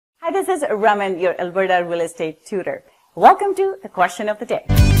Hi, this is Raman, your Alberta Real Estate tutor. Welcome to the question of the day.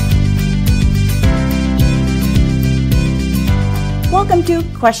 Welcome to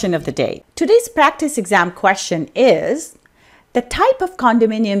question of the day. Today's practice exam question is the type of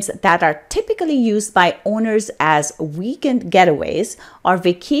condominiums that are typically used by owners as weekend getaways or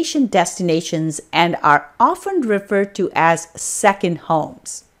vacation destinations and are often referred to as second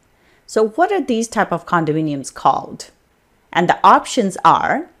homes. So what are these type of condominiums called? And the options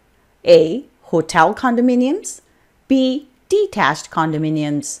are A, hotel condominiums, B, detached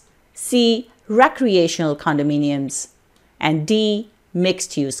condominiums, C, recreational condominiums, and D,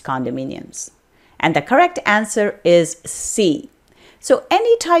 mixed-use condominiums. And the correct answer is C. So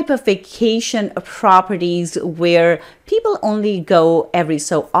any type of vacation properties where people only go every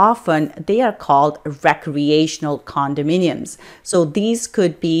so often, they are called recreational condominiums. So these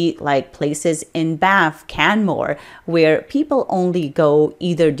could be like places in Banff, Canmore, where people only go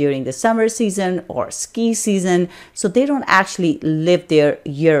either during the summer season or ski season. So they don't actually live there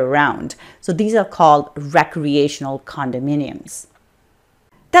year round. So these are called recreational condominiums.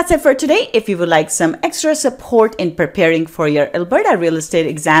 That's it for today. If you would like some extra support in preparing for your Alberta Real Estate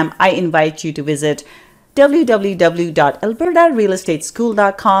exam, I invite you to visit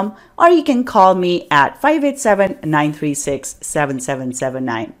www.albertarealestateschool.com or you can call me at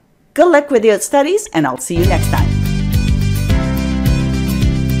 587-936-7779. Good luck with your studies and I'll see you next time.